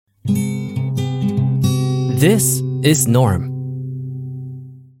This is Norm.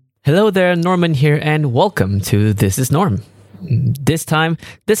 Hello there, Norman here, and welcome to This is Norm. This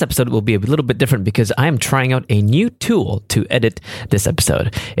episode will be a little bit different because I am trying out a new tool to edit this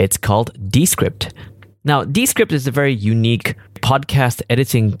episode. It's called Descript. Now, Descript is a very unique podcast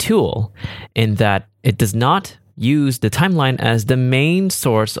editing tool in that it does not use the timeline as the main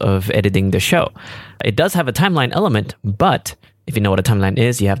source of editing the show. It does have a timeline element, but if you know what a timeline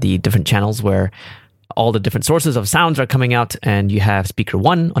is, you have the different channels where all the different sources of sounds are coming out, and you have speaker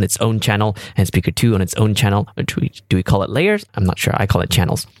 1 on its own channel and speaker 2 on its own channel. Do we call it layers? I'm not sure. I call it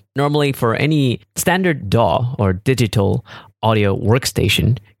channels. Normally, for any standard DAW or digital audio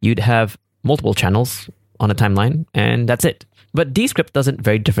workstation, you'd have multiple channels on a timeline, and that's it. But Descript does it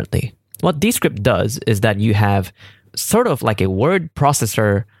very differently. What Descript does is that you have sort of like a word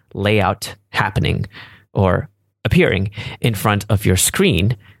processor layout happening or appearing in front of your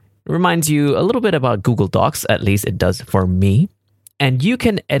screen. It reminds you a little bit about Google Docs, at least it does for me. And you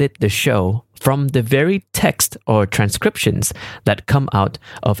can edit the show from the very text or transcriptions that come out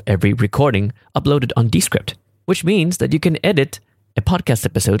of every recording uploaded on Descript, which means that you can edit a podcast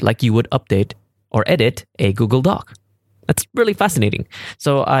episode like you would update or edit a Google Doc. That's really fascinating.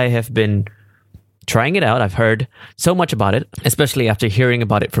 So I have been trying it out. I've heard so much about it, especially after hearing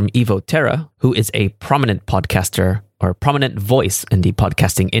about it from Evo Terra, who is a prominent podcaster or prominent voice in the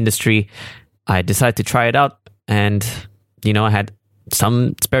podcasting industry. I decided to try it out, and I had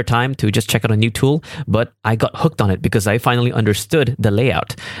some spare time to just check out a new tool, but I got hooked on it because I finally understood the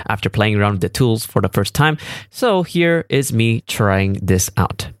layout after playing around with the tools for the first time. So here is me trying this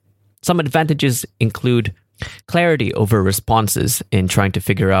out. Some advantages include clarity over responses in trying to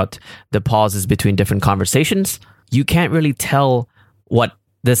figure out the pauses between different conversations. You can't really tell what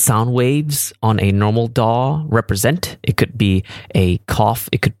the sound waves on a normal DAW represent. It could be a cough,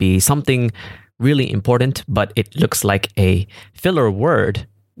 it could be something really important, but it looks like a filler word.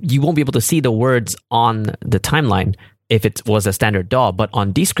 You won't be able to see the words on the timeline if it was a standard DAW, but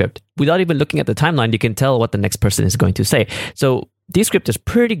on Descript, without even looking at the timeline, you can tell what the next person is going to say. So Descript is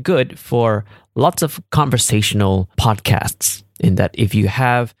pretty good for lots of conversational podcasts in that if you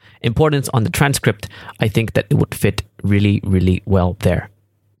have importance on the transcript, I think that it would fit really, really well there.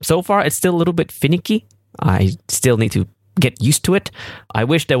 So far, it's still a little bit finicky. I still need to get used to it. I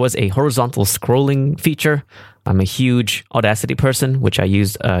wish there was a horizontal scrolling feature. I'm a huge Audacity person, which I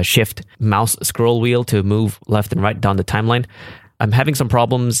use a shift mouse scroll wheel to move left and right down the timeline. I'm having some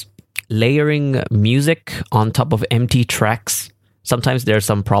problems layering music on top of empty tracks. Sometimes there are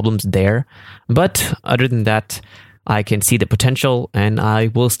some problems there, but other than that, I can see the potential and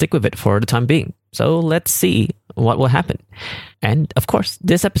I will stick with it for the time being. So let's see what will happen. And of course,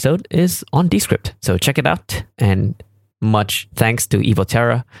 this episode is on Descript, so check it out. And much thanks to Evo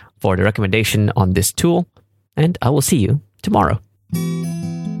Terra for the recommendation on this tool. And I will see you tomorrow.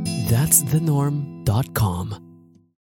 That's thenorm.com.